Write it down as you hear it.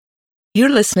You're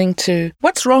listening to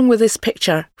What's Wrong With This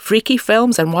Picture? Freaky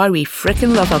Films and Why We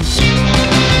Frickin' Love Them.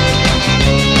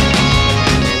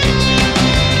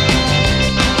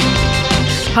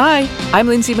 Hi, I'm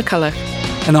Lindsay McCullough.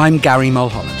 And I'm Gary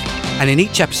Mulholland. And in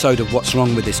each episode of What's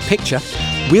Wrong With This Picture,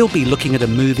 we'll be looking at a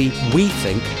movie we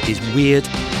think is weird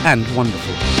and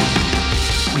wonderful.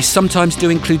 We sometimes do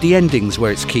include the endings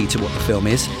where it's key to what the film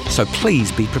is, so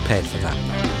please be prepared for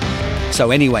that.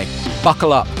 So anyway,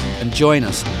 buckle up and join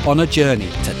us on a journey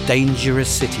to dangerous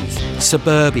cities,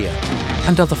 suburbia,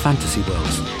 and other fantasy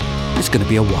worlds. It's going to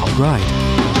be a wild ride.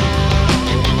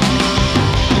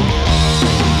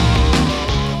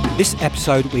 This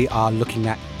episode we are looking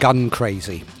at Gun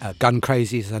Crazy. Gun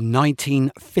Crazy is a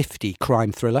 1950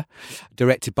 crime thriller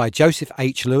directed by Joseph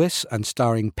H. Lewis and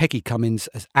starring Peggy Cummins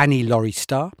as Annie Laurie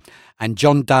Starr and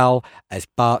John Dahl as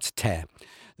Bart Tare.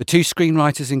 The two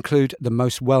screenwriters include the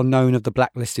most well-known of the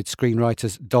blacklisted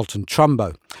screenwriters, Dalton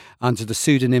Trumbo, under the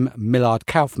pseudonym Millard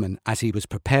Kaufman, as he was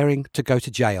preparing to go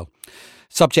to jail.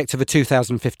 Subject of a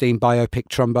 2015 biopic,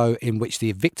 Trumbo, in which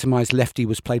the victimised lefty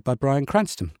was played by Bryan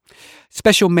Cranston.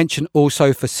 Special mention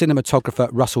also for cinematographer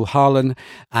Russell Harlan,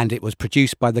 and it was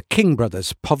produced by the King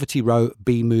Brothers, Poverty Row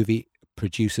B-movie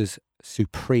producers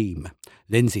supreme.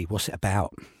 Lindsay, what's it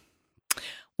about?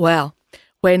 Well,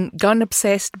 when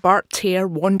gun-obsessed Bart Tare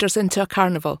wanders into a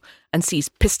carnival and sees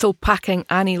pistol-packing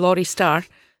Annie Laurie Starr,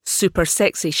 super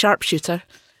sexy sharpshooter,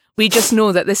 we just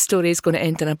know that this story is going to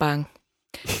end in a bang.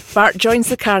 Bart joins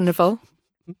the carnival.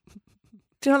 Do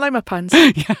you not like my puns?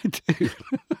 Yeah, I do.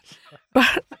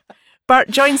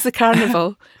 Bart joins the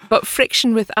carnival, but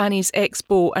friction with Annie's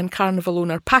ex-beau and carnival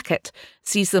owner Packet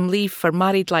sees them leave for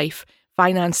married life,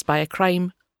 financed by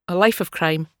a life of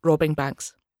crime, robbing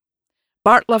banks.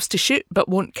 Bart loves to shoot but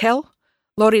won't kill.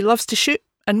 Laurie loves to shoot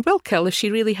and will kill if she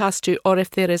really has to, or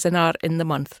if there is an R in the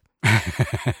month.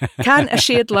 Can a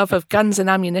shared love of guns and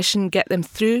ammunition get them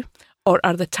through, or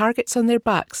are the targets on their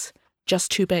backs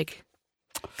just too big?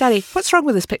 Gary, what's wrong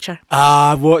with this picture?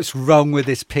 What's wrong with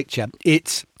this picture?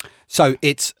 It's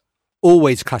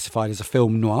always classified as a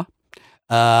film noir,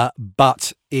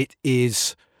 but it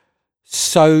is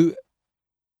so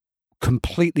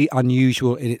completely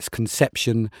unusual in its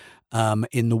conception,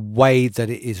 in the way that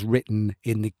it is written,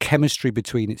 in the chemistry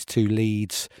between its two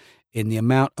leads, in the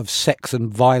amount of sex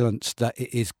and violence that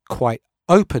it is quite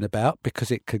open about,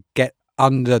 because it could get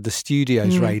under the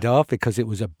studio's radar because it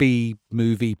was a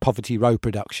B-movie Poverty Row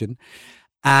production,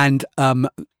 and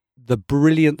the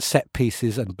brilliant set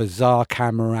pieces and bizarre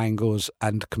camera angles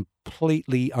and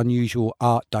completely unusual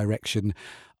art direction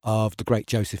of the great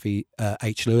Joseph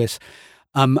H. Lewis,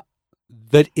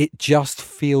 that it just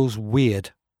feels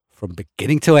weird from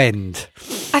beginning to end.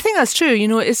 I think that's true. You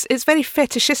know, it's very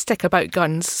fetishistic about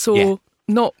guns. So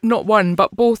not one,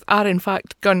 but both are in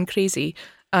fact gun crazy.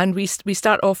 And we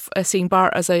start off seeing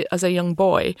Bart as a young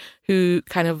boy who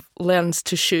kind of learns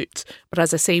to shoot, but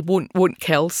as I say, won't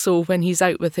kill. So when he's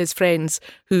out with his friends,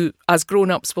 who as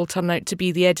grown-ups will turn out to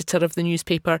be the editor of the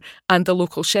newspaper and the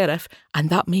local sheriff, and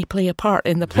that may play a part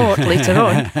in the plot later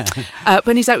on.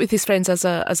 When he's out with his friends as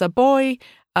a boy,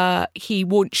 he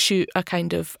won't shoot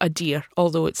a deer,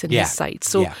 although it's in his sight.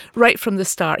 So right from the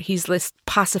start, he's this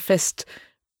pacifist,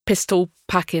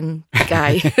 pistol-packing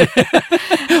guy.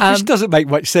 Which doesn't make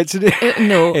much sense in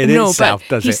itself,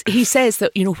 does it? He says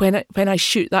that, you know, when I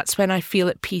shoot, that's when I feel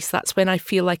at peace. That's when I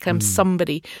feel like I'm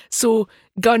somebody. So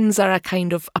guns are a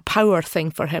kind of a power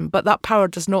thing for him, but that power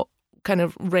does not kind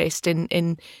of rest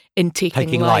in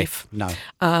taking life. No.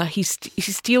 He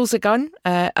steals a gun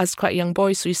as quite a young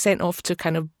boy, so he's sent off to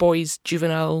kind of boys'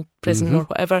 juvenile prison or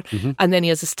whatever, and then he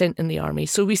has a stint in the army.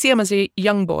 So we see him as a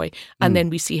young boy, and then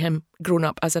we see him grown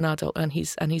up as an adult, and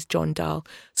he's John Dahl.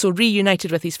 So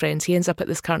reunited with his friends, he ends up at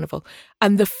this carnival,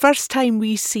 and the first time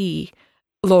we see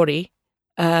Laurie,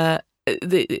 the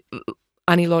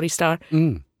Annie Laurie Starr,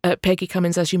 Peggy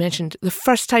Cummins, as you mentioned, the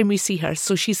first time we see her,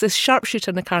 so she's this sharpshooter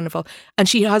in the carnival, and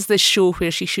she has this show where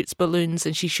she shoots balloons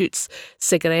and she shoots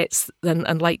cigarettes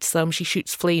and lights them. She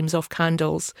shoots flames off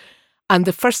candles, and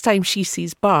the first time she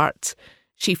sees Bart,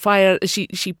 she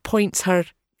points her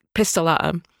pistol at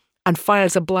him and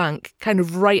fires a blank kind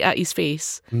of right at his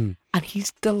face, and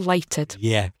he's delighted.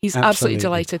 Yeah, he's absolutely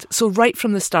delighted. So right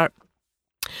from the start.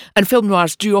 And film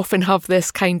noirs do often have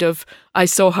this kind of I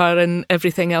saw her and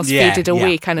everything else faded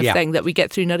away kind of thing that we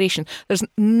get through narration. There's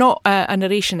not a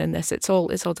narration in this. It's all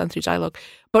done through dialogue.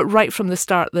 But right from the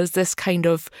start, there's this kind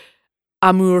of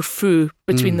amour fou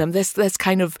between them. This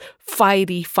kind of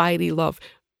fiery love,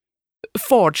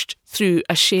 forged through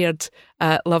a shared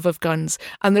love of guns.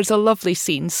 And there's a lovely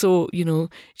scene. So,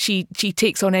 she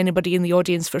takes on anybody in the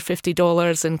audience for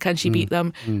 $50, and can she beat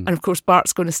them? And of course,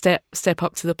 Bart's going to step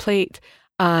up to the plate.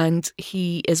 And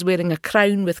he is wearing a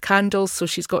crown with candles, so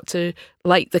she's got to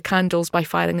light the candles by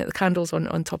firing at the candles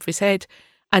on top of his head.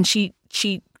 And she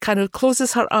kind of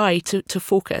closes her eye to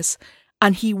focus,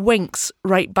 and he winks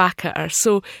right back at her.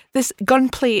 So this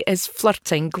gunplay is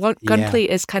flirting. Gunplay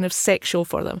is kind of sexual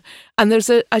for them. And there's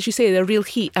as you say, a real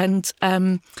heat and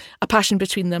a passion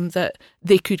between them that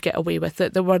they could get away with.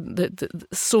 That there weren't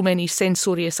so many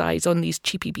censorious eyes on these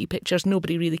cheapy B pictures.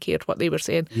 Nobody really cared what they were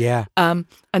saying. Yeah. And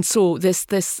so this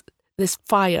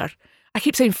fire. I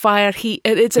keep saying fire, heat.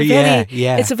 It's a very.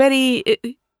 Yeah. It's a very.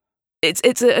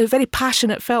 It's a very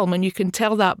passionate film, and you can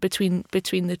tell that between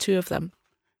the two of them.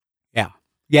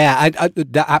 Yeah,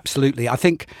 absolutely. I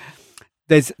think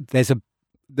there's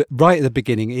right at the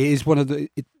beginning. It is one of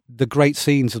the great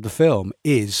scenes of the film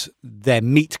is their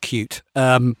meet cute,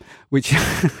 which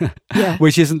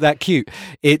which isn't that cute.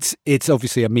 It's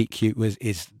obviously a meet cute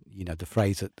is the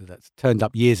phrase that's turned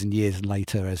up years and years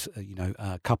later as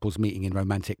couples meeting in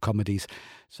romantic comedies.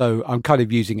 So I'm kind of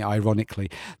using it ironically.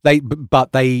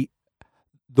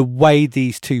 The way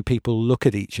these two people look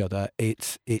at each other,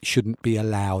 it shouldn't be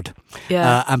allowed.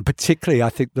 Yeah. And particularly, I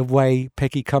think the way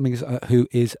Peggy Cummings, who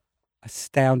is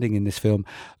astounding in this film,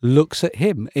 looks at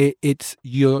him.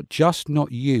 You're just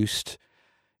not used,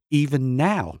 even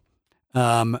now,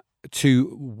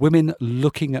 to women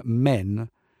looking at men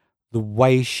the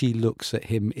way she looks at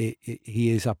him. He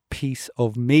is a piece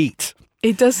of meat.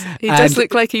 He does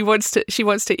look like she wants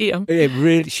to eat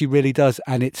him. She really does,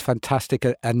 and it's fantastic.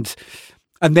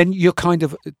 And then you're kind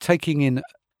of taking in,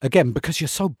 again, because you're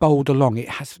so bowled along,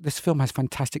 this film has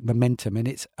fantastic momentum, and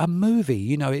it's a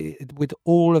movie, with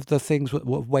all of the things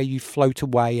where you float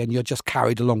away and you're just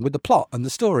carried along with the plot and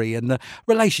the story and the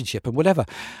relationship and whatever.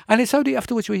 And it's only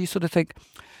afterwards where you sort of think,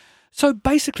 so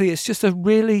basically it's just a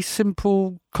really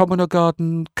simple Communal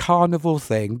Garden carnival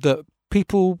thing that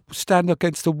people stand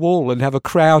against a wall and have a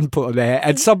crown put on there,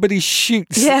 and somebody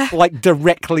shoots like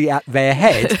directly at their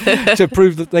head to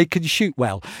prove that they can shoot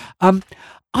well. I'm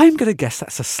going to guess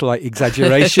that's a slight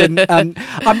exaggeration.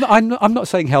 I'm not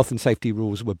saying health and safety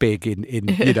rules were big in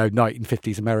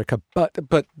 1950s America,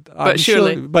 but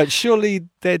surely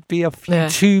there'd be a few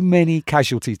too many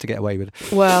casualties to get away with.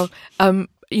 Well,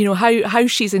 how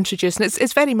she's introduced, and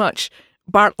it's very much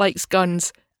Bart likes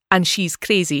guns and she's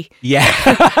crazy. Yeah.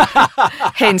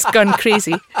 Hence gun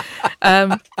crazy.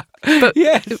 But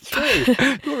yes, true.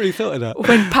 Not really thought of that.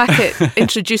 When Packet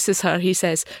introduces her, he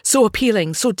says, so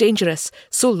appealing, so dangerous,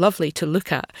 so lovely to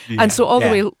look at. Yeah, and so all the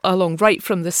way along, right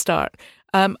from the start.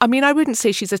 I wouldn't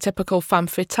say she's a typical femme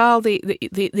fatale.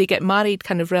 They get married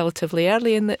kind of relatively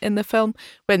early in the film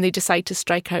when they decide to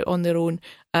strike out on their own,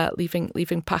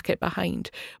 leaving Packet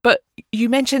behind. But you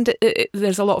mentioned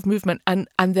there's a lot of movement, and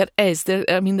there is.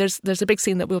 There's a big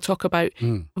scene that we'll talk about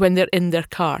when they're in their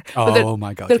car. Oh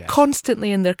my God! They're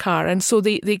constantly in their car, and so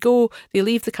they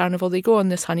leave the carnival, they go on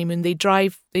this honeymoon, they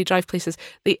drive places,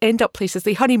 they end up places,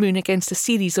 they honeymoon against a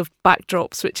series of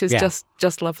backdrops, which is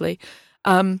just lovely.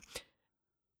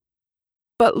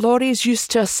 But Laurie's used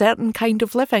to a certain kind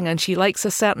of living, and she likes a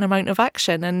certain amount of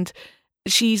action, and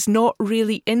she's not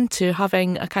really into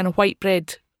having a kind of white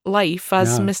bread life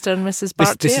as Mr. and Mrs.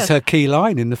 Bart. This is her key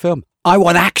line in the film. I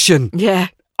want action. Yeah.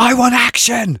 I want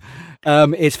action.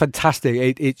 It's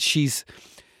fantastic.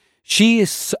 She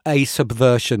is a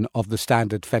subversion of the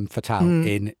standard femme fatale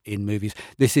in movies.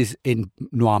 This is in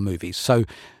noir movies. So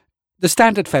the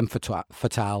standard femme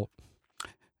fatale,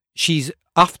 she's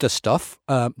after stuff,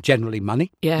 generally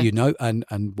money,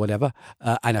 and whatever,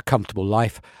 and a comfortable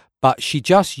life. But she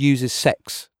just uses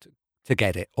sex to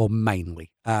get it, or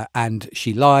mainly. And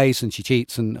she lies and she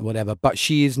cheats and whatever. But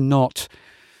she is not,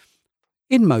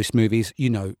 in most movies,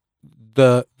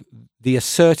 the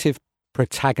assertive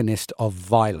protagonist of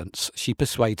violence. She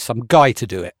persuades some guy to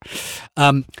do it.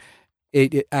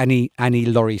 Annie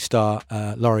Laurie star,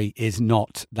 Laurie is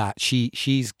not that.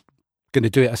 She's going to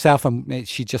do it herself, and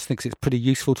she just thinks it's pretty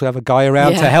useful to have a guy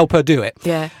around to help her do it.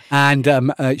 Yeah. And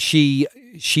she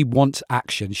wants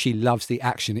action. She loves the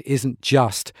action. It isn't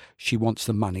just she wants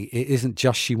the money. It isn't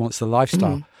just she wants the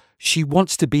lifestyle. She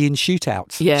wants to be in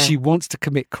shootouts. Yeah. She wants to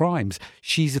commit crimes.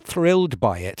 She's thrilled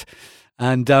by it.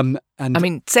 And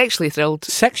sexually thrilled.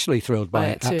 Sexually thrilled by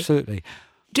it, too. Absolutely.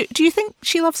 Do you think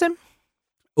she loves him?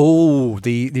 Oh,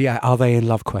 the are they in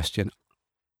love question.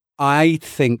 I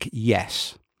think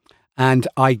yes. And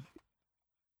I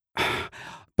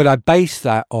base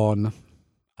that on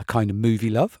a kind of movie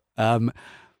love.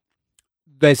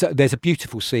 There's a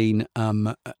beautiful scene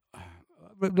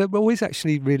they're always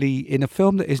actually really, in a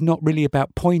film that is not really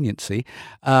about poignancy,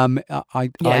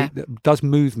 it does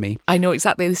move me. I know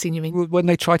exactly the scene you mean. When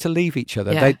they try to leave each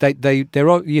other, Yeah. they're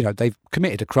all, they've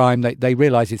committed a crime. They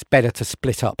realise it's better to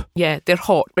split up. Yeah, they're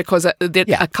hot because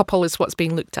a couple is what's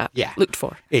being looked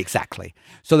for. Exactly.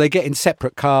 So they get in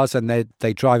separate cars and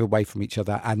they drive away from each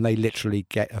other, and they literally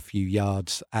get a few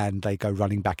yards and they go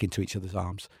running back into each other's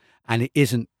arms. And it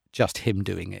isn't just him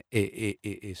doing it. It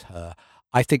is her.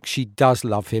 I think she does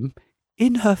love him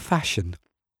in her fashion.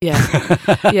 Yeah,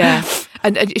 yeah.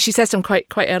 And she says to him quite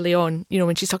early on,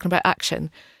 when she's talking about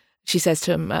action, she says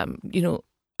to him,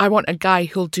 I want a guy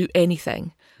who'll do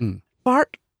anything.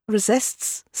 Bart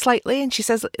resists slightly, and she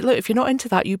says, look, if you're not into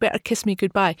that, you better kiss me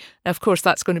goodbye. Now, of course,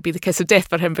 that's going to be the kiss of death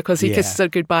for him, because he kisses her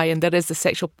goodbye and there is the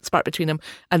sexual spark between them.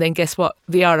 And then guess what?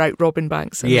 They are out robbing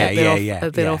banks. And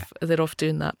they're off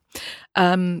doing that.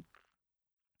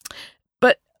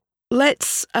 But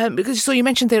let's, because so you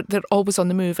mentioned they're always on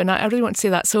the move, and I really want to say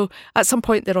that. So at some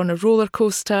point they're on a roller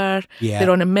coaster, they're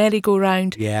on a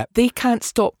merry-go-round, they can't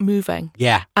stop moving.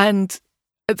 Yeah. And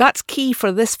that's key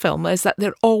for this film, is that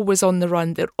they're always on the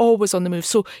run, they're always on the move.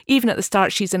 So even at the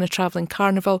start, she's in a travelling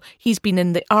carnival, he's been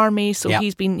in the army, so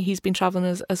he's been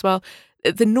travelling as well.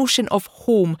 The notion of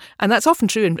home, and that's often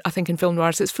true, I think, in film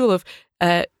noirs, it's full of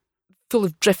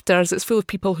drifters, it's full of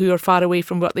people who are far away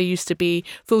from what they used to be,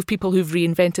 full of people who've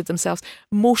reinvented themselves.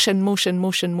 Motion, motion,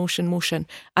 motion, motion, motion.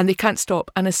 And they can't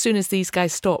stop. And as soon as these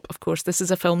guys stop, of course, this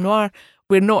is a film noir,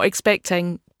 we're not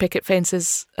expecting picket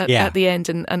fences at the end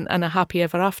and a happy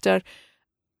ever after.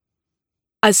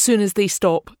 As soon as they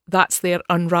stop, that's their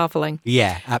unravelling.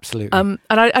 Yeah, absolutely. And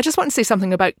I just want to say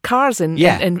something about cars in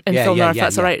film noir, if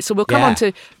that's all right. So we'll come on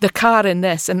to the car in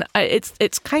this, and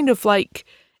it's kind of like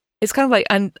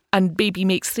and baby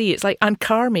makes three. It's like and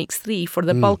car makes three for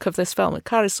the bulk of this film. A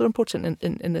car is so important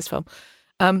in this film.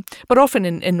 But often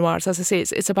in noirs, as I say,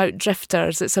 it's about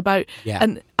drifters. It's about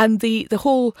and the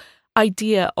whole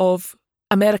idea of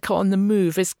America on the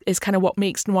move is kind of what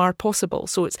makes noir possible.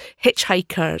 So it's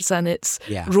hitchhikers, and it's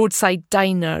roadside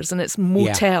diners, and it's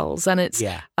motels, and it's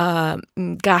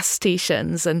gas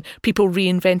stations, and people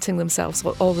reinventing themselves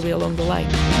all the way along the line.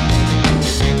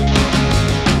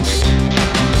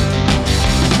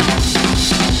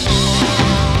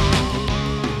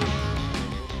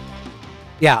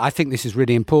 Yeah, I think this is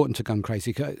really important to Gun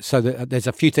Crazy. So there's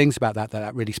a few things about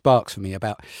that really sparks for me.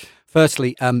 About,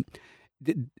 firstly,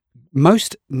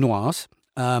 most noirs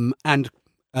and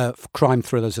crime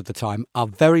thrillers of the time are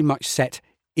very much set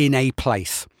in a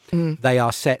place. They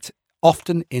are set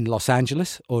often in Los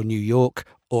Angeles or New York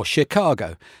or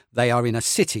Chicago. They are in a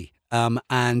city.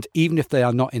 And even if they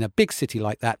are not in a big city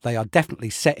like that, they are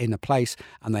definitely set in a place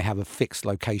and they have a fixed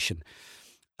location.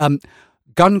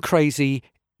 Gun Crazy,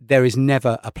 there is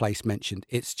never a place mentioned.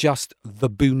 It's just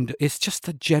it's just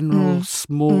the general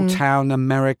small town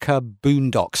America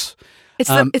boondocks.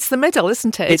 It's the middle,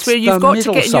 isn't it? It's where you've got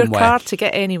to get in your car to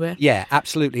get anywhere. Yeah,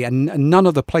 absolutely. And none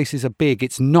of the places are big.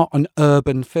 It's not an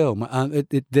urban film. A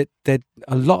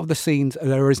lot of the scenes,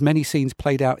 there are as many scenes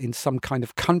played out in some kind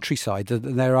of countryside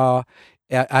than there are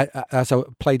as are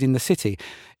played in the city.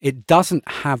 It doesn't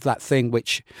have that thing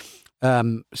which,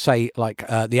 say, like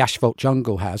the Asphalt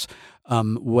Jungle has,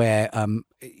 where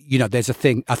there's a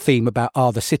theme about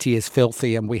the city is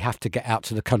filthy and we have to get out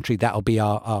to the country, that'll be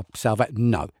our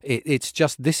salvation. No, it's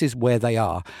just this is where they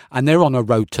are, and they're on a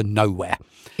road to nowhere.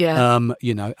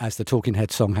 As the Talking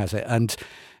Heads song has it. And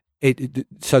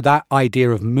so that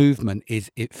idea of movement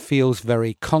it feels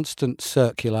very constant,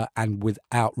 circular, and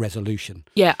without resolution.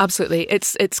 Yeah, absolutely.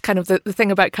 It's kind of the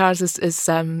thing about cars is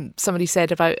somebody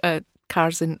said about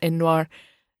cars in noir,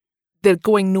 they're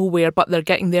going nowhere, but they're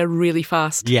getting there really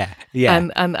fast. Yeah.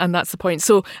 And that's the point.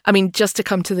 So, I mean, just to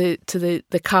come to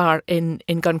the car in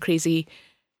Gun Crazy,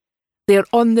 they're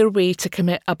on their way to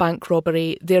commit a bank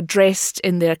robbery. They're dressed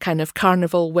in their kind of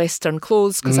carnival Western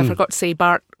clothes, because I forgot to say,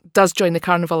 Bart does join the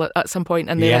carnival at some point,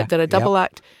 and they're a double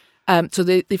act. So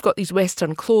they've got these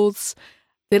Western clothes.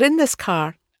 They're in this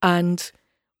car, and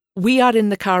we are in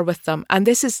the car with them. And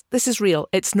this is real.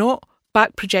 It's not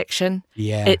back projection.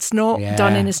 It's not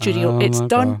done in a studio. It's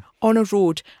done on a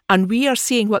road, and we are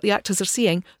seeing what the actors are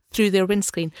seeing through their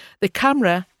windscreen. The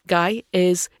camera guy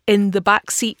is in the back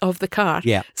seat of the car.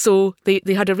 So they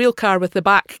had a real car with the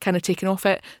back kind of taken off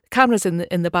it. The camera's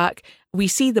in the back. We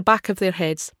see the back of their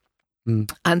heads.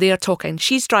 And they are talking.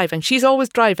 She's driving. She's always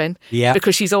driving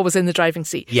because she's always in the driving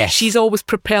seat. She's always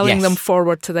propelling them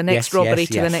forward to the next robbery,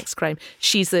 to the next crime.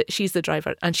 She's the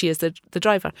driver, and she is the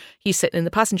driver. He's sitting in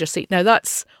the passenger seat. Now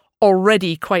that's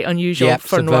already quite unusual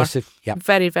for noir.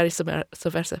 Very, very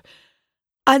subversive.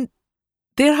 And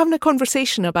they're having a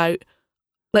conversation about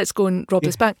let's go and rob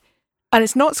this bank. And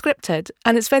it's not scripted,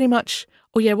 and it's very much,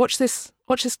 oh yeah, watch this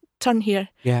turn here.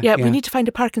 Yeah, we need to find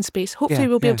a parking space. Hopefully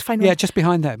we'll be able to find one. Yeah, just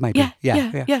behind that, maybe.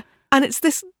 Yeah. And it's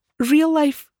this real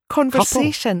life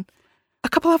conversation. A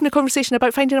couple having a conversation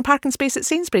about finding a parking space at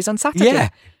Sainsbury's on Saturday.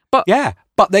 But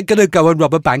they're going to go and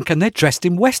rob a bank and they're dressed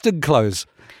in Western clothes.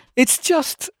 It's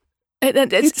just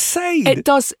insane. It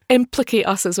does implicate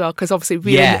us as well, because obviously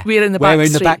we're in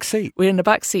the back seat. We're in the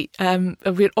back seat.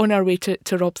 We're on our way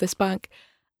to rob this bank.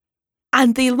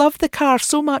 And they love the car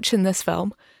so much in this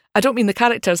film. I don't mean the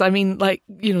characters. I mean, like,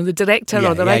 the director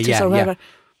or the writers or whatever. Yeah.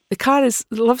 The car is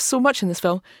loved so much in this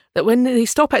film that when they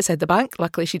stop outside the bank,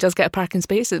 luckily she does get a parking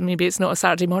space, and maybe it's not a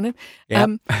Saturday morning,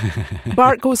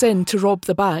 Bart goes in to rob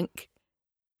the bank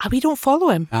and we don't follow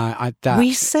him.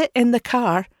 We sit in the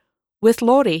car with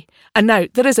Laurie. And now,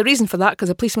 there is a reason for that, because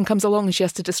a policeman comes along and she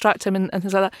has to distract him and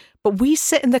things like that. But we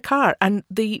sit in the car and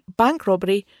the bank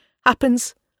robbery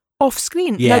happens off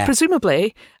screen. Yeah. Now,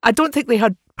 presumably, I don't think they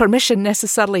had permission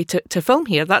necessarily to film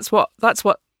here. That's what that's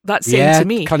saying to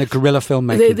me. Kind of guerrilla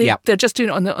filmmaking. They're just doing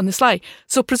it on the sly.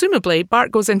 So presumably,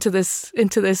 Bart goes into this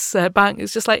bank.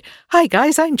 It's just like, "Hi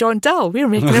guys, I'm John Dell. We're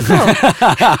making a film.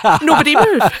 Nobody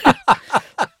move."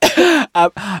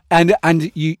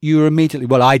 And you're immediately,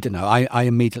 well, I don't know. I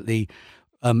immediately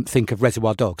think of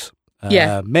Reservoir Dogs.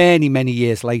 Many, many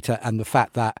years later, and the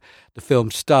fact that the film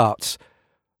starts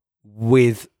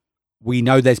with, we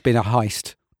know there's been a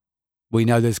heist. We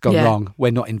know there's gone wrong.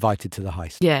 We're not invited to the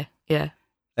heist. Yeah.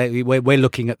 We're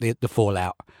looking at the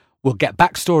fallout. We'll get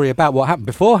backstory about what happened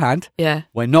beforehand. Yeah.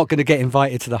 We're not going to get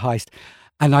invited to the heist.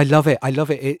 And I love it.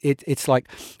 It's like,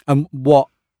 what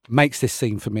makes this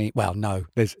scene for me, well, no,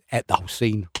 the whole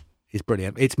scene is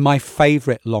brilliant. It's my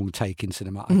favourite long take in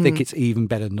cinema. I think it's even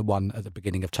better than the one at the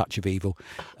beginning of Touch of Evil,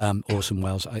 Orson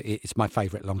Welles. It's my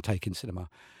favourite long take in cinema.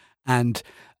 And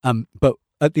but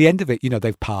at the end of it,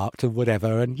 they've parked or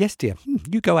whatever, and yes, dear,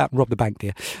 you go out and rob the bank,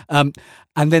 dear. And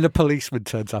then a policeman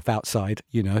turns up outside,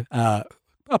 a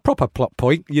proper plot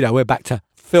point. We're back to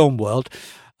film world.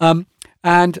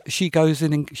 And she goes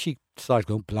in and she decides,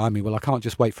 oh, blimey, well, I can't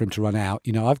just wait for him to run out.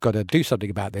 I've got to do something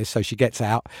about this. So she gets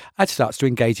out and starts to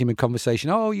engage him in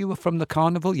conversation. Oh, you were from the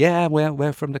carnival? Yeah,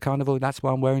 we're from the carnival. That's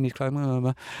why I'm wearing his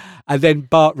clothes. And then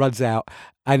Bart runs out,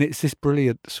 and it's this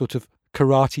brilliant sort of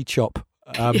karate chop.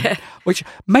 Which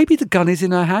maybe the gun is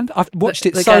in her hand. I've watched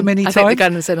it so many times. I think the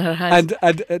gun is in her hand.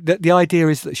 And the idea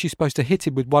is that she's supposed to hit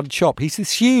him with one chop. He's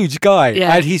this huge guy,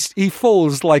 and he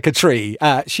falls like a tree.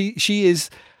 She is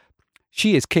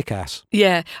kick-ass.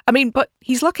 Yeah, I mean, but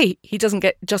he's lucky he doesn't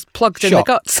get just plugged in the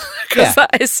guts, because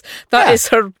that is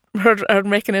her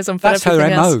mechanism for that's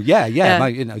everything her MO. else.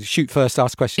 Yeah. Shoot first,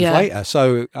 ask questions later.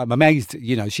 So I'm amazed.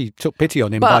 She took pity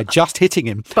on him by just hitting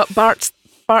him. But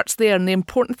Bart's there, and the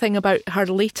important thing about her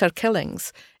later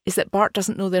killings is that Bart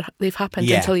doesn't know they've happened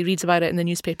until he reads about it in the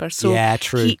newspaper. So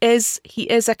true. He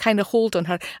is a kind of hold on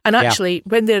her. And actually,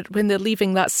 when they're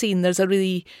leaving that scene, there's a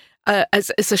really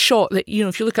it's a shot that,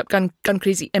 if you look up gun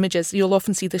crazy images, you'll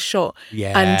often see this shot.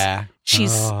 And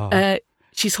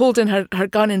she's holding her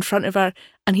gun in front of her,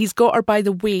 and he's got her by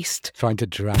the waist, trying to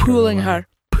drag pulling her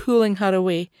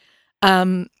away.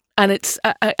 And it's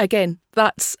again,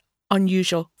 that's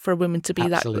unusual for a woman to be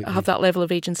have that level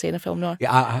of agency in a film noir.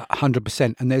 Yeah,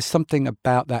 100%. And there's something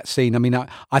about that scene. I mean,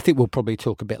 I think we'll probably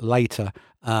talk a bit later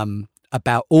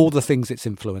about all the things it's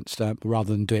influenced,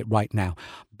 rather than do it right now.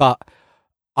 But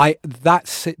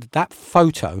that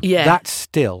photo, that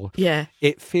still,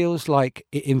 it feels like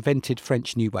it invented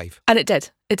French New Wave. And it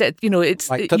did. It's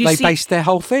like they based their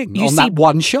whole thing on that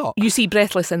one shot. You see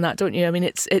Breathless in that, don't you? I mean,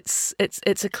 it's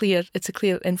a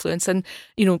clear influence. And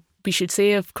we should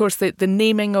say, of course, the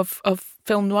naming of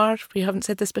film noir. We haven't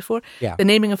said this before. Yeah. The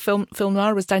naming of film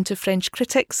noir was down to French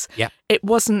critics. Yeah. It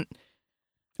wasn't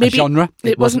a genre.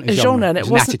 It wasn't a genre, and it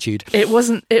was an attitude. It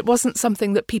wasn't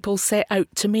something that people set out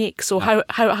to make. So how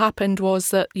it happened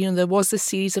was that there was this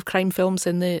series of crime films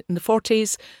in the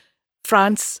 40s.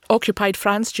 France, occupied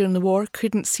France during the war,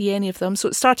 couldn't see any of them. So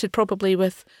it started probably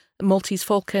with Maltese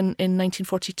Falcon in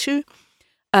 1942.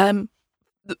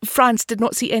 France did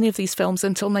not see any of these films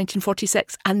until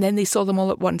 1946, and then they saw them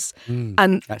all at once.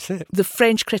 And that's it. The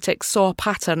French critics saw a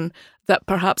pattern that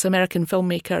perhaps American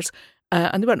filmmakers,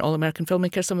 and they weren't all American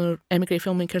filmmakers, some were émigré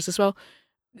filmmakers as well,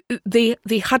 they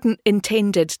hadn't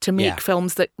intended to make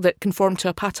films that conform to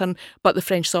a pattern, but the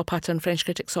French saw a pattern, French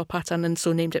critics saw a pattern, and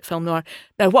so named it film noir.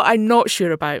 Now, what I'm not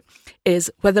sure about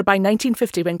is whether by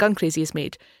 1950, when Gun Crazy is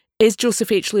made, is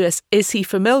Joseph H. Lewis, is he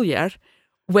familiar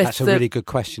That's a really good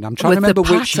question. I'm trying to remember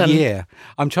which year.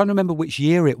 I'm trying to remember which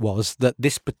year it was that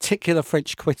this particular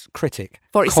French critic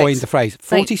 46. coined the phrase.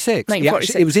 46.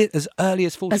 1946. It was as early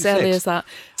as 46. As early as that.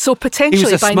 So potentially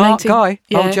he was a by smart guy.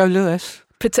 Old Joe Lewis.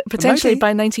 Potentially by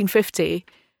 1950,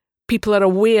 people are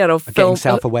aware of film. Getting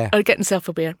self-aware. Are getting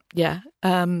self-aware. Yeah.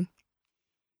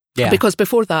 Yeah. Because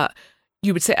before that,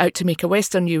 you would set out to make a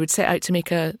Western, you would set out to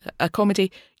make a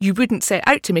comedy. You wouldn't set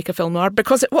out to make a film noir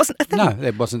because it wasn't a thing. No,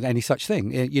 there wasn't any such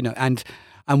thing. And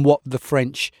what the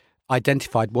French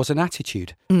identified was an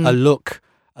attitude, a look,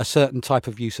 a certain type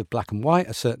of use of black and white,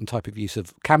 a certain type of use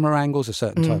of camera angles, a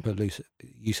certain type of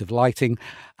use of lighting,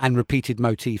 and repeated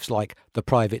motifs like the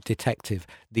private detective,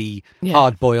 the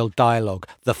hard-boiled dialogue,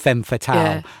 the femme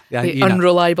fatale, the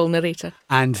unreliable narrator,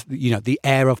 and the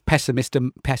air of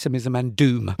pessimism and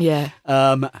doom. Yeah.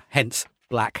 Hence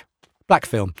black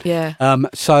film. Yeah.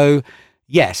 So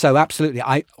absolutely.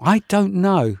 I don't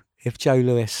know if Joe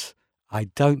Lewis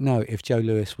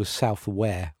was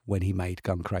self-aware when he made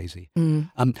Gun Crazy.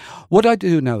 What I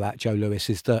do know about Joe Lewis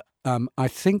is that I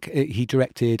think he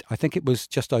directed, I think it was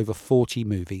just over 40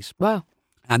 movies. Wow.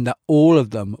 And that all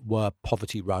of them were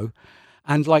Poverty Row.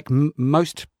 And like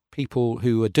most people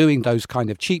who are doing those kind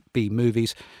of cheap B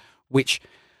movies, which,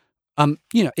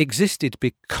 existed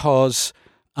because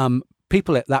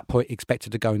people at that point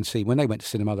expected to go and see, when they went to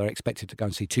cinema, they expected to go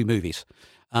and see two movies.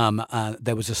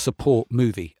 There was a support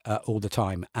movie all the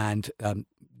time, and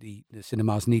the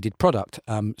cinemas needed product.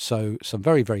 So some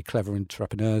very, very clever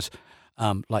entrepreneurs,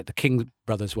 like the King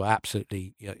brothers, were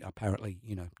absolutely, apparently,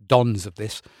 dons of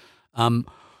this.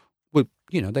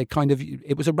 They kind of,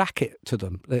 it was a racket to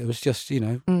them. It was just,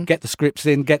 get the scripts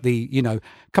in, get the,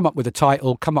 come up with a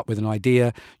title, come up with an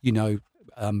idea,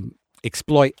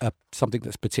 exploit something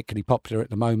that's particularly popular at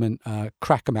the moment,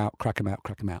 crack them out.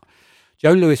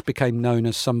 Joe Lewis became known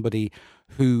as somebody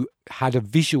who had a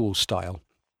visual style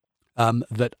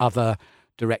that other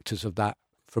directors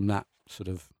from that sort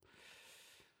of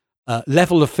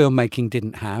level of filmmaking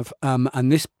didn't have.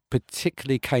 And this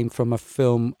particularly came from a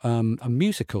film, a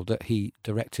musical that he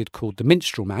directed called The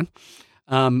Minstrel Man,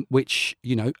 which,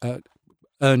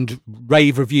 earned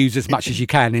rave reviews as much as you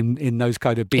can in those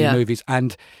kind of B movies.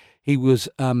 And he was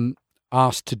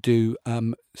asked to do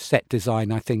set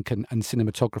design, I think, and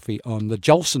cinematography on the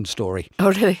Jolson story.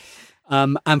 Oh, really?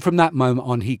 And from that moment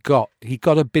on, he got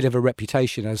a bit of a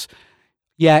reputation as,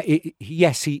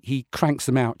 he cranks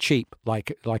them out cheap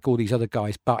like all these other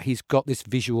guys, but he's got this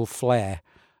visual flair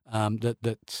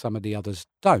that some of the others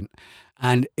don't,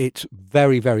 and it's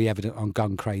very, very evident on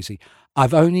Gun Crazy.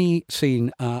 I've only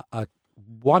seen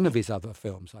one of his other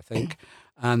films, I think.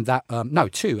 And that,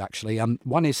 two actually.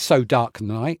 One is So Dark the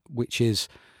Night, which is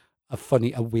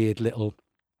a weird little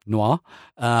noir,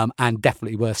 and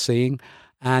definitely worth seeing.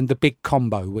 And The Big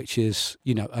Combo, which is,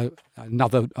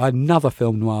 another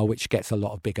film noir which gets a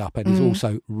lot of big up and is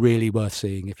also really worth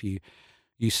seeing if you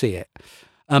see it.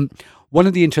 One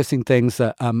of the interesting things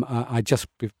that I just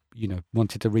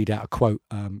wanted to read out a quote,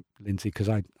 Lindsay, because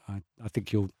I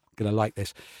think you're going to like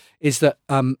this, is that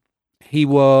he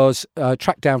was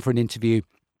tracked down for an interview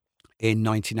in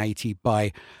 1980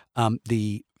 by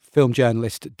the film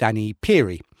journalist Danny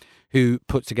Peary, who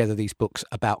put together these books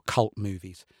about cult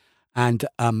movies. And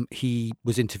he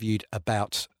was interviewed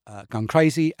about Gun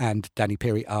Crazy, and Danny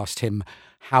Peary asked him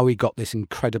how he got this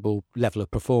incredible level of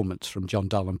performance from John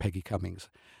Dull and Peggy Cummings.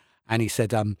 And he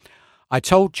said, I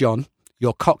told John,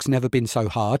 your cock's never been so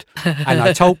hard. And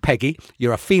I told Peggy,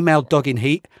 you're a female dog in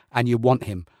heat and you want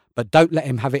him. But don't let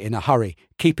him have it in a hurry.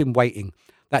 Keep him waiting.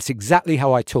 That's exactly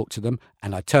how I talked to them,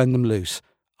 and I turned them loose.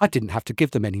 I didn't have to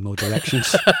give them any more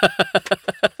directions.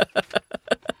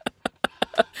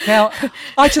 Now,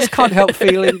 I just can't help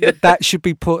feeling that should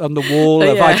be put on the wall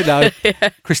of, I don't know,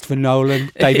 Christopher Nolan,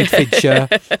 David Fincher,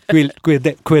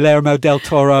 Guillermo del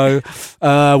Toro,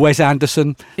 Wes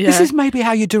Anderson. Yeah. This is maybe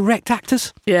how you direct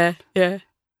actors. Yeah. You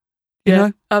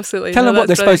know? Absolutely. Tell them what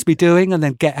they're supposed to be doing and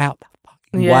then get out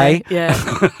the way. Yeah.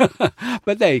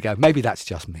 But there you go. Maybe that's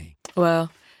just me. Well,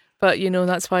 but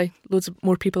that's why loads of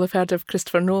more people have heard of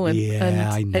Christopher Nolan. Yeah, and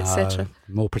I know. etc.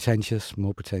 More pretentious.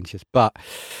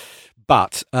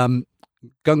 But Gun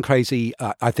Crazy,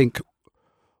 I think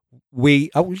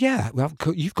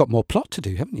you've got more plot to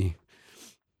do, haven't you?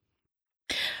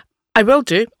 I will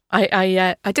do.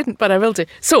 I didn't, but I will do.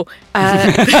 So,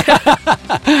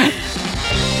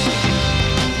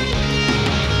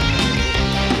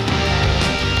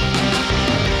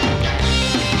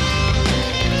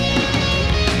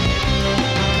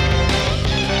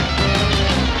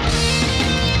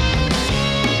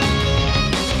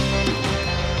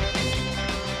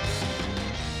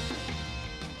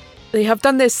 they have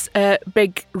done this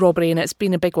big robbery, and it's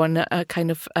been a big one, a kind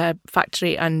of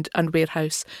factory and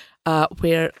warehouse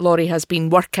where Laurie has been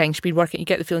working. She's been working. You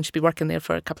get the feeling she's been working there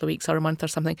for a couple of weeks or a month or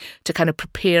something to kind of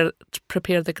prepare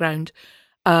the ground.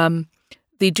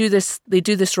 They do this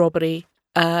robbery.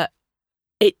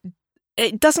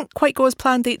 It doesn't quite go as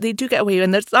planned. They do get away,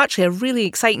 and there's actually a really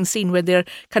exciting scene where they're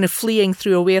kind of fleeing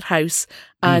through a warehouse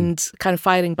and kind of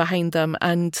firing behind them.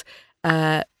 And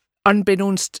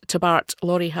unbeknownst to Bart,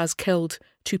 Laurie has killed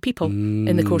 2 people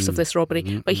in the course of this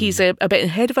robbery. But he's a bit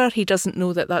ahead of her. He doesn't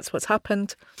know that that's what's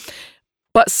happened.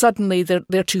 But suddenly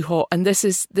they're too hot, and this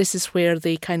is where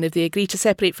they agree to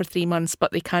separate for 3 months,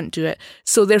 but they can't do it.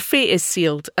 So their fate is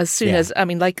sealed as soon as, I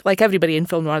mean, like everybody in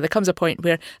film noir, there comes a point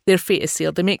where their fate is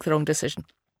sealed. They make the wrong decision,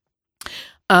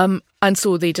 and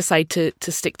so they decide to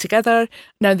stick together.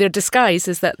 Now their disguise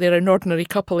is that they're an ordinary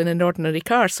couple in an ordinary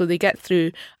car, so they get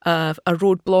through a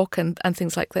roadblock and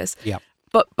things like this. Yeah.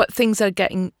 But things are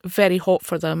getting very hot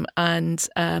for them, and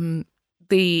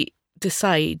they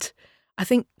decide. I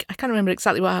can't remember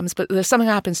exactly what happens, but there's something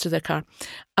happens to their car,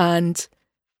 and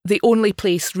the only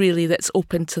place really that's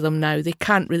open to them now, they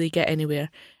can't really get anywhere,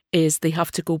 is they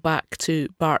have to go back to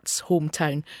Bart's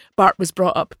hometown. Bart was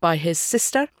brought up by his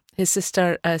sister. His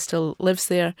sister still lives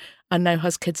there and now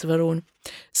has kids of her own.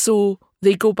 So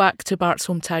they go back to Bart's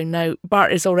hometown. Now,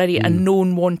 Bart is already a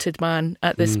known wanted man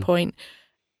at this point.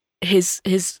 His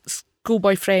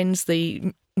schoolboy friends,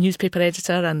 the newspaper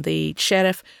editor and the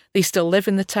sheriff, they still live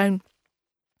in the town.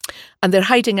 And they're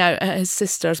hiding out at his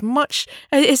sister's.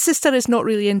 His sister is not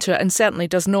really into it and certainly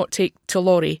does not take to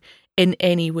Laurie in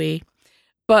any way.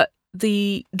 But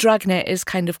the dragnet is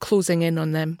kind of closing in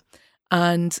on them.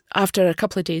 And after a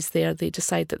couple of days there, they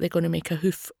decide that they're going to make a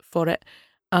hoof for it.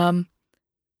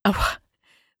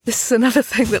 This is another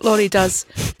thing that Laurie does.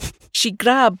 She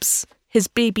grabs his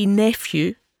baby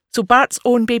nephew, so Bart's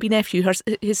own baby nephew,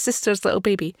 his sister's little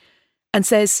baby, and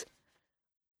says,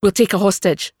 "We'll take a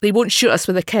hostage. They won't shoot us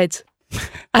with a kid."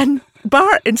 And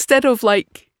Bart, instead of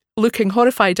looking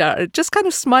horrified at her, just kind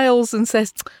of smiles and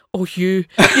says, "Oh,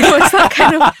 it's that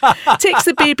kind of," takes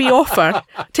the baby off her,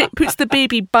 puts the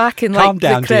baby back in Calm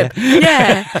down, the crib. dear.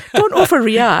 Yeah, don't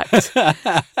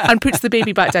overreact, and puts the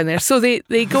baby back down there. So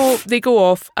they go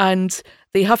off, and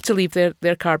they have to leave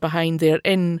their car behind. They're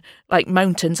in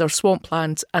mountains or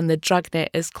swampland, and the dragnet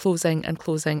is closing and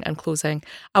closing and closing.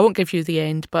 I won't give you the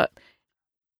end, but.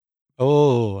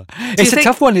 Oh, it's a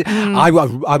tough one. I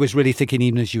was really thinking,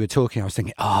 even as you were talking, I was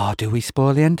thinking, do we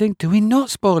spoil the ending? Do we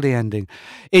not spoil the ending?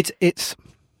 It's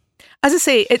as I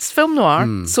say, it's film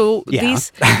noir, so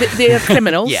they're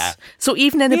criminals. Yeah. So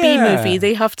even in a B movie,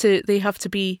 they have to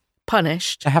be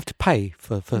punished. They have to pay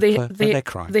for their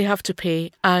crime. They have to pay,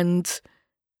 and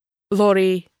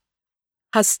Laurie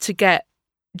has to get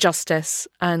justice,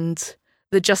 and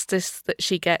the justice that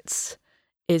she gets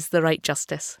is the right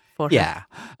justice. Yeah,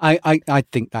 I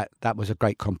think that was a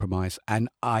great compromise, and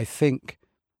I think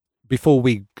before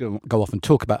we go off and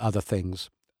talk about other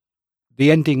things, the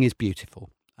ending is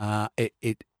beautiful.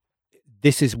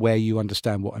 This is where you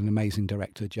understand what an amazing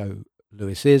director Joe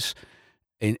Lewis is.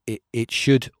 It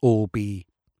should all be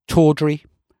tawdry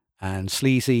and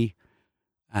sleazy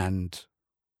and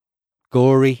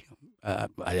gory.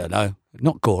 I don't know,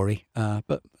 not gory,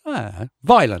 but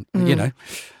violent.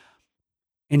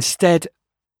 Instead,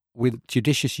 with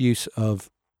judicious use of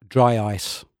dry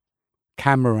ice,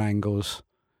 camera angles,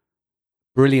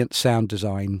 brilliant sound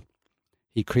design,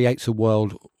 he creates a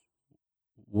world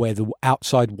where the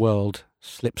outside world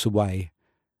slips away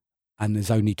and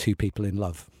there's only 2 people in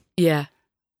love. Yeah.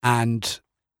 And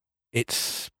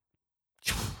it's...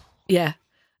 Yeah,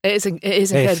 it is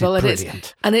incredible. It's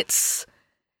brilliant. And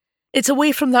it's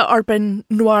away from that urban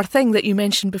noir thing that you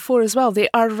mentioned before as well. They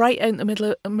are right out in the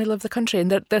middle of the country, and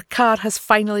their car has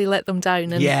finally let them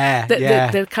down. And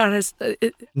their car has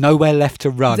nowhere left to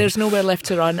run. There's nowhere left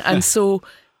to run, and so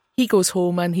he goes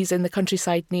home, and he's in the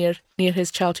countryside near his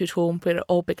childhood home where it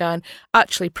all began.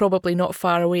 Actually, probably not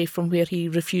far away from where he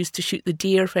refused to shoot the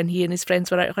deer when he and his friends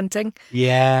were out hunting.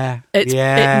 It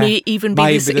may even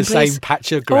be the same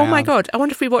patch of ground. Oh my God! I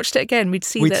wonder if we watched it again, we'd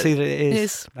see that it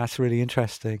is. That's really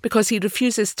interesting because he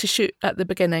refuses to shoot at the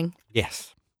beginning.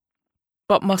 Yes,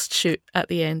 but must shoot at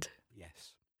the end.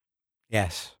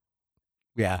 Yes.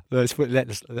 Yeah. Let's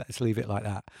leave it like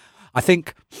that. I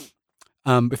think.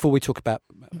 Before we talk about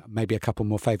maybe a couple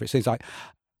more favourite scenes, I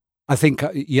think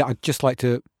I'd just like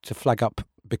to flag up,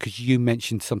 because you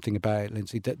mentioned something about it,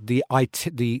 Lindsay, that the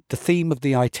theme of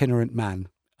the itinerant man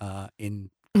in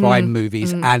crime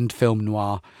movies and film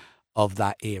noir of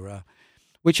that era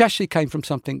which actually came from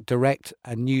something direct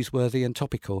and newsworthy and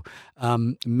topical.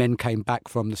 Men came back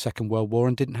from the Second World War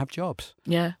and didn't have jobs.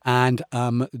 Yeah. And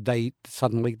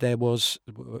there was,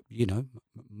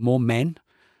 more men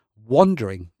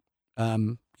wandering,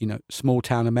 small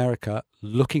town America,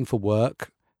 looking for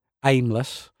work,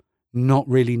 aimless, not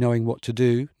really knowing what to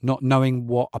do, not knowing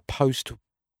what a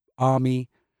post-army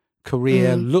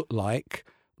career looked like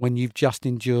when you've just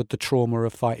endured the trauma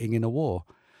of fighting in a war.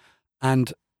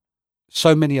 And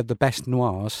so many of the best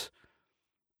noirs,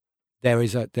 there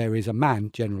is a man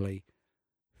generally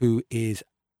who is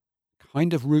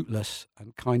kind of rootless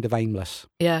and kind of aimless.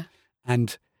 Yeah.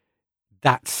 And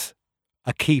that's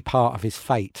a key part of his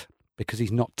fate because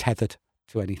he's not tethered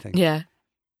to anything. Yeah.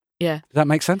 Yeah. Does that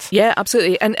make sense? Yeah,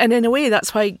 absolutely. And in a way,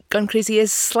 that's why Gun Crazy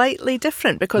is slightly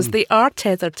different, because they are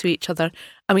tethered to each other.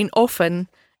 I mean, often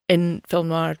in film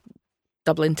noir,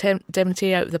 Double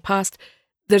Indemnity, Out of the Past,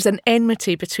 there's an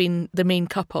enmity between the main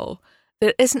couple.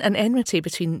 There isn't an enmity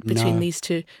between these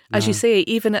two. As you say,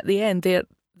 even at the end,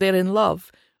 they're in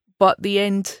love, but the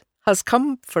end has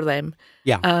come for them.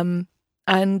 Yeah.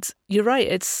 And you're right.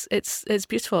 It's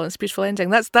beautiful. It's a beautiful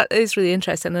ending. That is really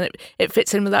interesting, and it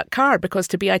fits in with that car, because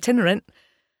to be itinerant,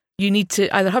 you need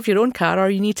to either have your own car,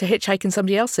 or you need to hitchhike in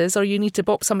somebody else's, or you need to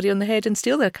bop somebody on the head and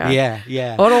steal their car. Yeah,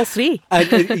 yeah. Or all three.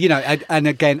 And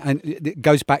again, and it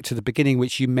goes back to the beginning,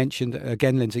 which you mentioned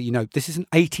again, Lindsay. This is an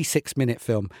 86-minute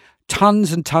film.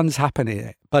 Tons and tons happen in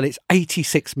it, but it's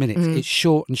 86 minutes. It's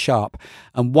short and sharp.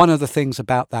 And one of the things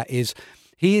about that is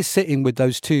he is sitting with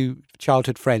those two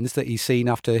childhood friends that he's seen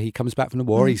after he comes back from the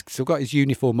war. He's still got his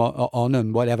uniform on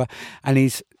and whatever, and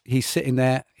he's sitting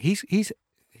there. He's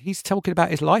talking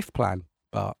about his life plan,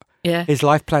 but his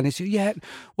life plan is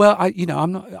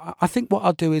I'm not. I think what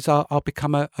I'll do is I'll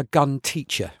become a gun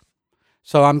teacher.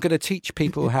 So I'm going to teach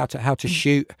people how to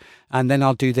shoot, and then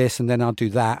I'll do this, and then I'll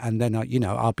do that, and then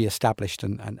I'll be established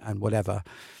and whatever,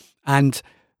 and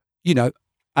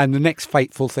And the next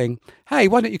fateful thing, hey,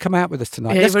 why don't you come out with us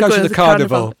tonight? Let's go to the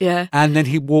carnival. Yeah. And then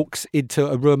he walks into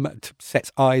a room,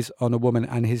 sets eyes on a woman,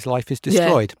 and his life is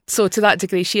destroyed. Yeah. So to that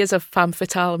degree, she is a femme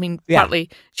fatale. I mean, partly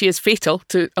she is fatal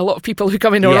to a lot of people who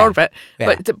come in her orbit,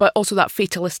 but also that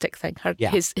fatalistic thing.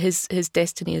 His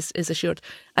destiny is assured.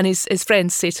 And his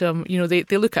friends say to him,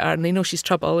 they look at her and they know she's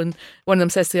trouble. And one of them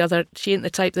says to the other, she ain't the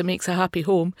type that makes a happy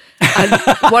home. And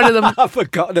one of them... I've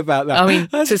forgotten about that. I mean,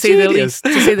 to say the least.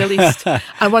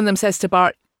 And one of them says to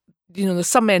Bart, there's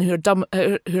some men who are dumb,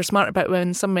 who are smart about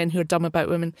women, some men who are dumb about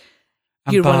women.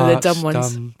 And You're Bart's one of the dumb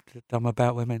ones. Dumb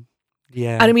about women.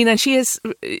 Yeah. And I mean, and she is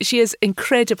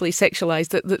incredibly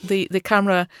sexualized. The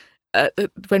camera,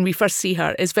 when we first see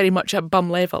her, is very much at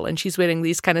bum level, and she's wearing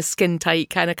these kind of skin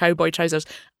tight kind of cowboy trousers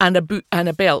and a boot and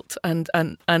a belt and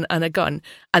a gun,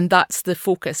 and that's the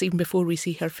focus even before we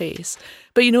see her face.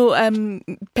 But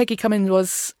Peggy Cummins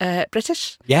was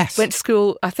British. Yes, went to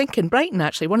school I think in Brighton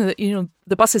actually. One of the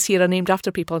the buses here are named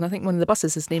after people, and I think one of the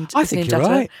buses is named. I think you're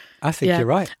right. I think you're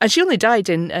right. And she only died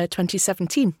in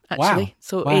 2017 actually. Wow.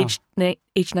 So wow.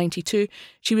 age 92.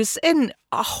 She was in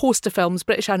a host of films,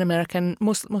 British and American,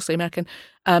 mostly American.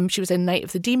 She was in Night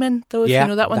of the Demon, though, if you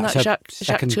know that one. That's Jacques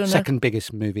Tourneur. Second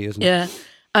biggest movie, isn't it? Yeah.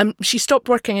 She stopped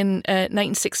working in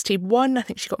 1961. I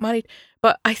think she got married.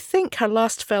 But I think her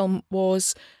last film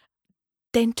was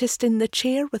Dentist in the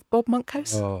Chair with Bob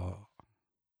Monkhouse. Oh.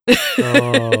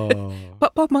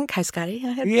 But Bob Monkhouse, Gary.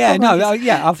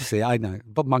 Obviously, I know.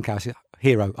 Bob Monkhouse,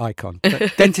 hero, icon.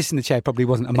 But Dentist in the Chair probably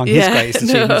wasn't among his greatest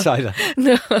achievements either.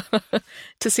 No,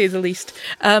 to say the least.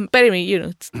 But anyway,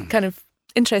 it's kind of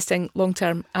interesting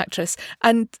long-term actress.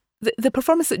 And the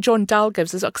performance that John Dahl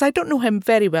gives as well, because I don't know him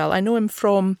very well. I know him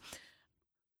from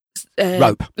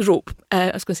Rope.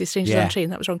 I was going to say Strangers on a Train.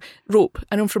 That was wrong. Rope.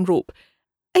 I know him from Rope.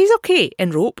 He's okay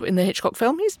in Rope, in the Hitchcock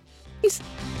film.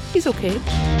 He's okay.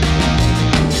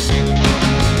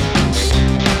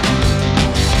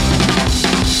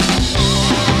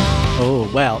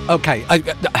 Oh well, okay. I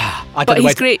don't but know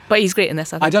he's great. But he's great in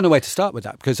this. I don't know where to start with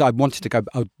that, because I wanted to go.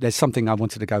 There's something I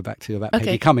wanted to go back to about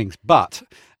Peggy Cummins, but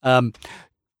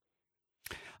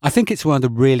I think it's one of the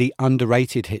really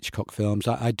underrated Hitchcock films.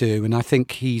 I do, and I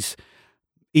think he's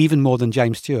even more than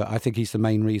James Stewart. I think he's the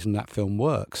main reason that film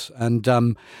works.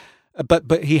 And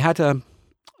but he had a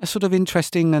sort of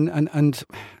interesting and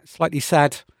slightly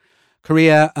sad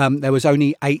career. There was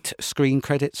only 8 screen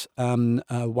credits,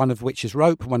 one of which is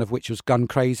Rope, one of which was Gun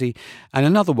Crazy, and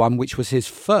another one which was his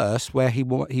first, where he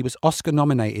was Oscar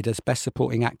nominated as Best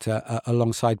Supporting Actor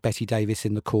alongside Bette Davis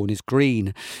in The Corn is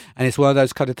Green. And it's one of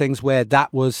those kind of things where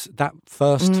that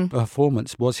first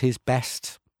performance was his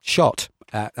best shot,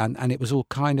 and it was all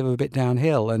kind of a bit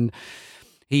downhill. And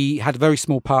He had a very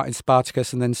small part in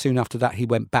Spartacus, and then soon after that, he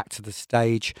went back to the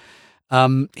stage.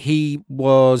 He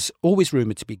was always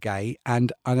rumoured to be gay,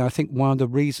 and I think one of the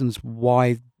reasons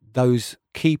why those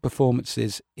key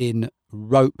performances in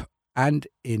Rope and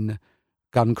in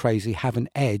Gun Crazy have an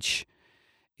edge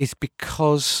is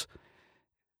because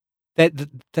they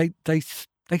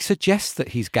suggest that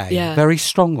he's gay very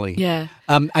strongly. Yeah.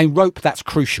 And Rope, that's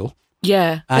crucial.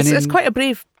 Yeah. And it's quite a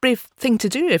brave thing to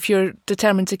do if you're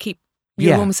determined to keep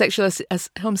your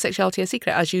homosexuality a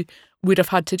secret, as you would have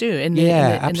had to do in the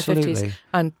 50s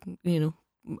and,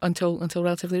 until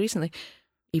relatively recently,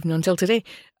 even until today.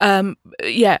 So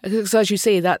as you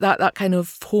say, that kind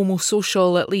of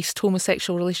homosocial, at least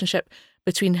homosexual relationship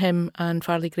between him and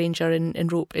Farley Granger in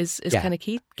Rope is kind of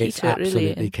key to it, really. It's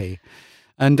absolutely key.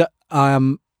 And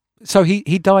so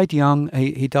he died young.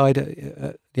 He died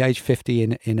at the age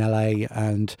 50 in LA,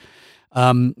 and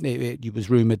it was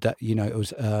rumoured that it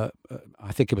was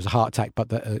I think it was a heart attack, but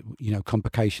that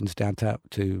complications down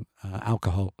to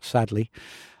alcohol, sadly.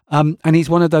 And he's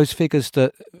one of those figures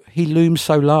that he looms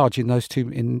so large in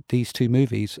these two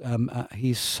movies.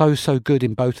 He's so good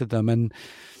in both of them,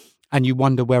 and you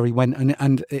wonder where he went.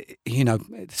 And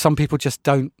some people just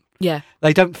don't. Yeah,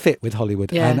 they don't fit with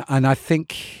Hollywood. Yeah. And I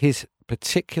think his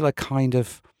particular kind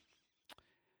of,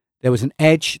 there was an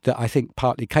edge that I think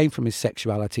partly came from his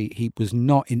sexuality. He was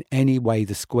not in any way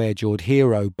the square-jawed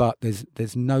hero, but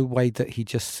there's no way that he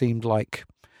just seemed like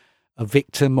a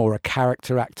victim or a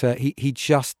character actor. He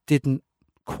just didn't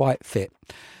quite fit.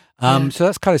 So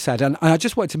that's kind of sad. And I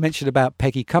just wanted to mention about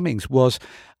Peggy Cummings was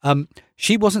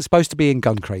she wasn't supposed to be in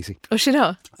Gun Crazy. Oh, she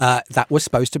not? That was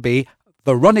supposed to be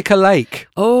Veronica Lake.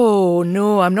 Oh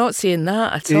no, I'm not seeing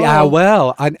that at all. Yeah,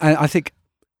 well, I think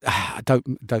I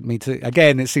don't mean to.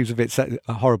 Again, it seems a bit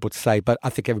horrible to say, but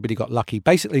I think everybody got lucky.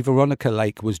 Basically, Veronica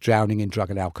Lake was drowning in drug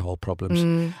and alcohol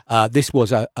problems. This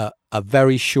was a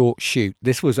very short shoot.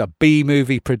 This was a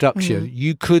B-movie production.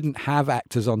 You couldn't have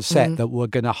actors on set that were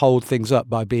going to hold things up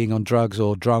by being on drugs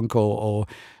or drunk or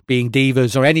being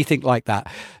divas or anything like that.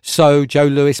 So Joe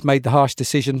Lewis made the harsh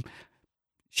decision.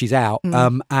 She's out.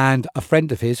 And a friend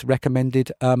of his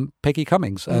recommended Peggy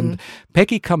Cummings. And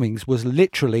Peggy Cummings was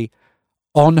literally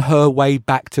on her way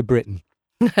back to Britain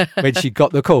when she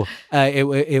got the call.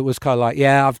 It was kind of like,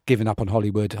 I've given up on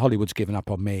Hollywood. Hollywood's given up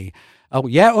on me. Oh,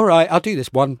 yeah, all right, I'll do this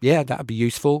one. Yeah, that'd be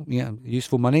useful. Yeah,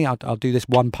 useful money. I'll do this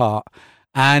one part.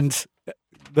 And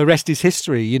the rest is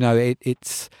history.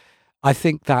 It's. I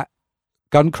think that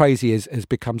Gun Crazy has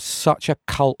become such a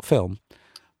cult film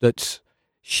that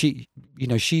she's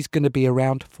going to be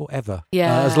around forever.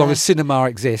 Yeah, as long as cinema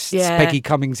exists, Peggy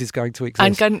Cummings is going to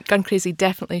exist. And Gun Crazy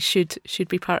definitely should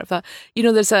be part of that.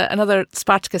 There's another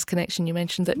Spartacus connection. You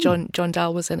mentioned that John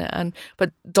Dahl was in it,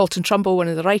 but Dalton Trumbo, one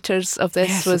of the writers of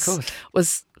this,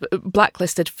 was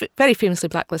blacklisted, very famously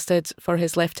blacklisted for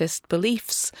his leftist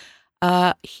beliefs.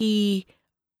 He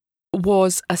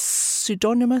was a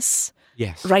pseudonymous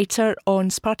writer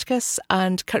on Spartacus,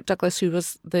 and Kirk Douglas, who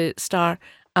was the star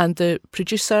and the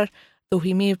producer, though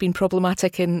he may have been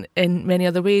problematic in many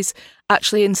other ways,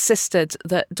 actually insisted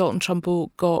that Dalton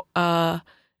Trumbo got a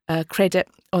credit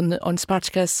on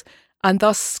Spartacus, and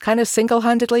thus kind of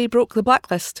single-handedly broke the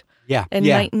blacklist in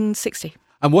 1960.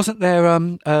 And wasn't there a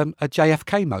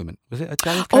JFK moment? Was it a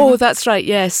JFK Oh, moment? That's right,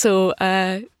 yeah. So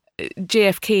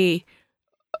JFK...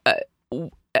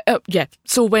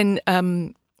 So when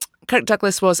Kirk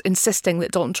Douglas was insisting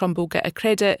that Dalton Trumbo get a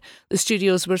credit, the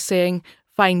studios were saying,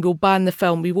 fine, we'll ban the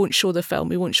film, we won't show the film.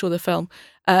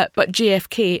 But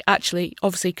JFK actually,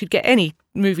 obviously, could get any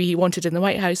movie he wanted in the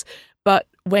White House, but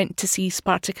went to see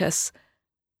Spartacus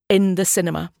in the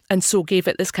cinema, and so gave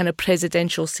it this kind of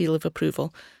presidential seal of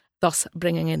approval, thus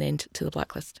bringing an end to the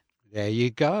blacklist. There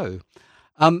you go.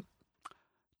 Do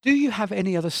you have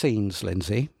any other scenes,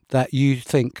 Lindsay, that you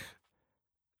think,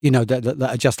 that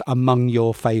are just among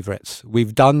your favourites?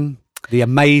 We've done the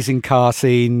amazing car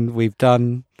scene. We've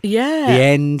done the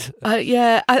end.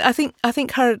 I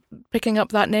think her picking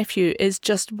up that nephew is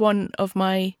just one of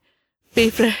my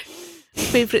favourite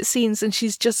scenes, and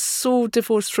she's just so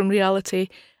divorced from reality,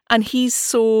 and he's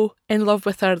so in love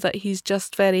with her that he's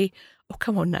just very, oh,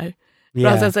 come on now.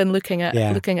 Rather than looking at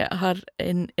her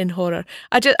in horror.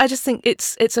 I just think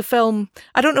it's a film.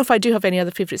 I don't know if I do have any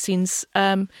other favourite scenes,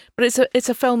 but it's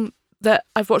a film that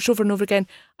I've watched over and over again.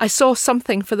 I saw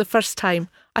something for the first time.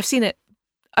 I've seen it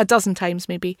a dozen times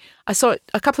maybe. I saw it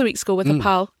a couple of weeks ago with a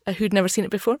pal who'd never seen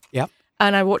it before. Yeah.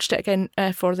 And I watched it again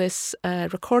for this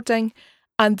recording.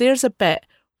 And there's a bit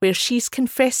where she's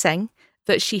confessing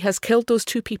that she has killed those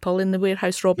two people in the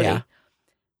warehouse robbery. Yeah.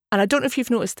 And I don't know if you've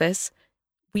noticed this.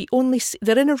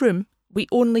 They're in a room, we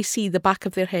only see the back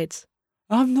of their heads.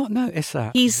 I've not noticed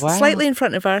that. He's Wow. slightly in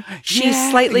front of her. She's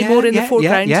slightly more in the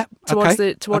foreground towards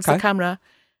the camera.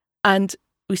 And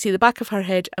we see the back of her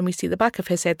head and we see the back of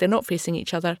his head. They're not facing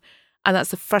each other. And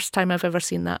that's the first time I've ever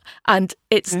seen that. And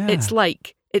it's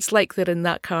like they're in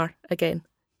that car again.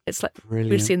 It's like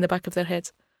we're seeing the back of their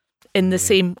heads in the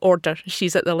same order.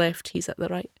 She's at the left, he's at the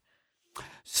right.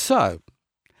 So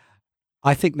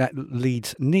I think that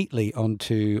leads neatly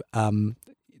onto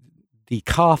the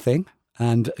car thing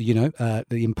and,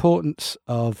 the importance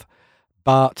of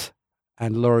Bart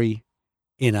and Laurie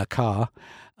in a car.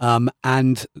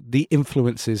 And the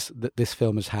influences that this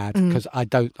film has had, because I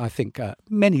think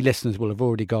many listeners will have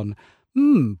already gone,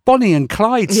 Bonnie and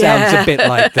Clyde sounds a bit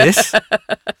like this.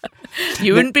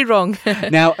 You wouldn't be wrong.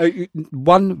 Now,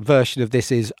 one version of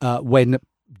this is when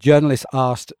journalists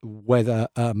asked whether,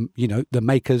 the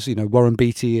makers, Warren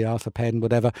Beatty, Arthur Penn,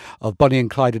 whatever, of Bonnie and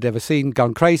Clyde had ever seen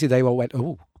Gun Crazy, they all went,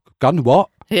 oh, gun what?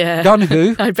 Yeah. Gun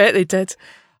who? I bet they did.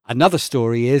 Another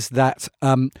story is that...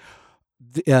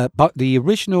 but the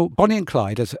original Bonnie and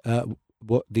Clyde, as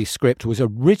what the script was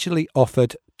originally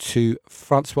offered to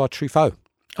Francois Truffaut.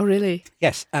 Oh, really?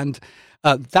 Yes, and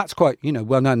that's quite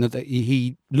well known that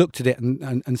he looked at it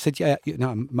and said, "Yeah,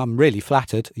 I'm really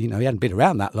flattered." He hadn't been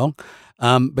around that long,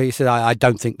 but he said, "I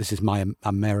don't think this is my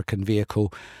American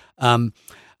vehicle,"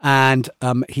 and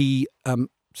he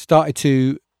started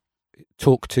to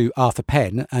talk to Arthur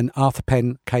Penn, and Arthur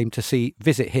Penn came to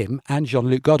visit him and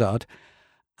Jean-Luc Godard.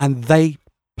 And they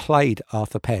played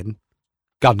Arthur Penn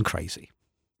Gun Crazy.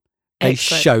 They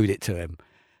showed it to him.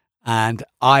 And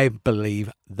I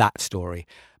believe that story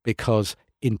because,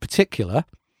 in particular,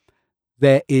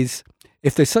 if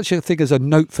there's such a thing as a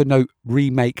note-for-note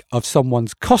remake of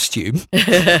someone's costume,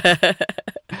 Faye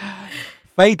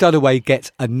Dunaway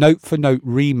gets a note-for-note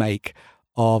remake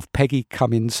of Peggy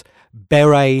Cummins'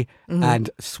 beret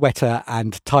and sweater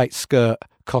and tight skirt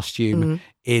costume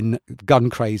in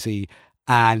Gun Crazy.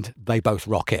 And they both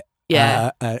rock it. Yeah.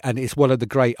 And it's one of the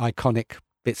great iconic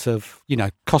bits of,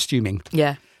 costuming.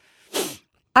 Yeah.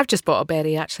 I've just bought a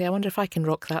beret, actually. I wonder if I can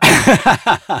rock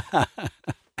that.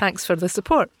 Thanks for the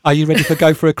support. Are you ready to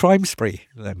go for a crime spree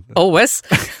then? Always.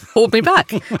 Hold me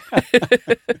back.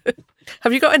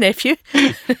 Have you got a nephew?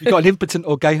 You got an impotent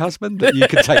or gay husband that you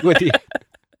can take with you?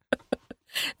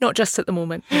 Not just at the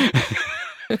moment.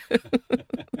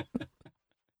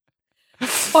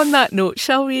 On that note,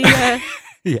 shall we?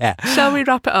 Shall we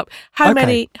wrap it up? How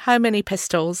many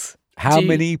pistols? How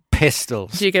many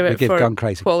pistols do you give it for Gun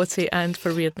Crazy? Quality and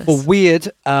for weirdness? For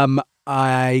weird,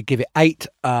 I give it 8.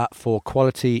 For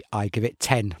quality, I give it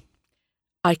 10.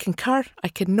 I concur. I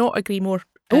could not agree more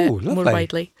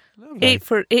widely.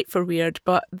 Lovely. 8 for weird,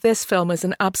 but this film is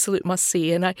an absolute must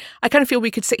see, and I kind of feel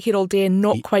we could sit here all day and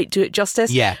not quite do it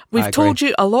justice. Yeah, we've told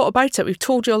you a lot about it. We've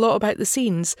told you a lot about the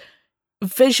scenes.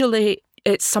 Visually,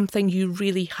 it's something you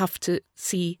really have to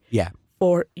see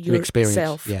for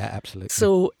yourself. Yeah, absolutely.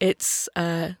 So it's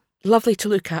lovely to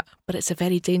look at, but it's a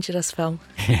very dangerous film.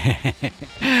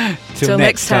 Till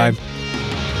next time.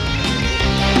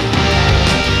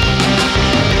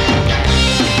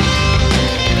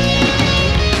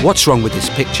 What's Wrong with This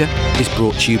Picture is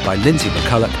brought to you by Lindsay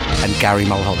McCulloch and Gary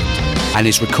Mulholland and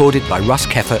is recorded by Russ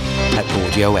Keffert at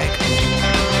Audio Egg.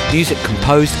 Music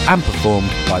composed and performed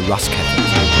by Russ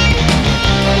Keffert.